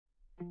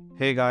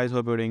Hey guys,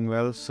 hope you're doing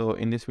well. So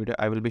in this video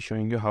I will be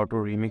showing you how to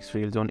remix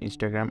reels on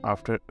Instagram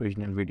after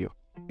original video.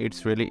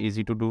 It's really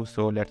easy to do,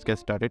 so let's get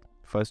started.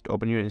 First,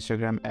 open your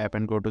Instagram app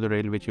and go to the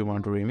reel which you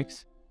want to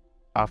remix.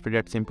 After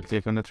that, simply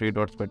click on the three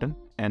dots button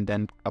and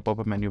then a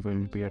pop-up menu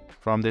will appear.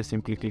 From there,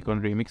 simply click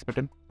on remix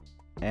button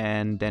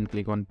and then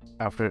click on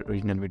after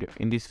original video.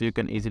 In this way you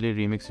can easily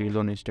remix reels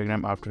on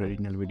Instagram after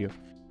original video.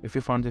 If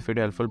you found this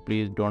video helpful,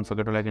 please don't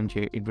forget to like and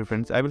share it with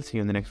friends. I will see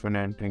you in the next one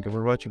and thank you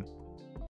for watching.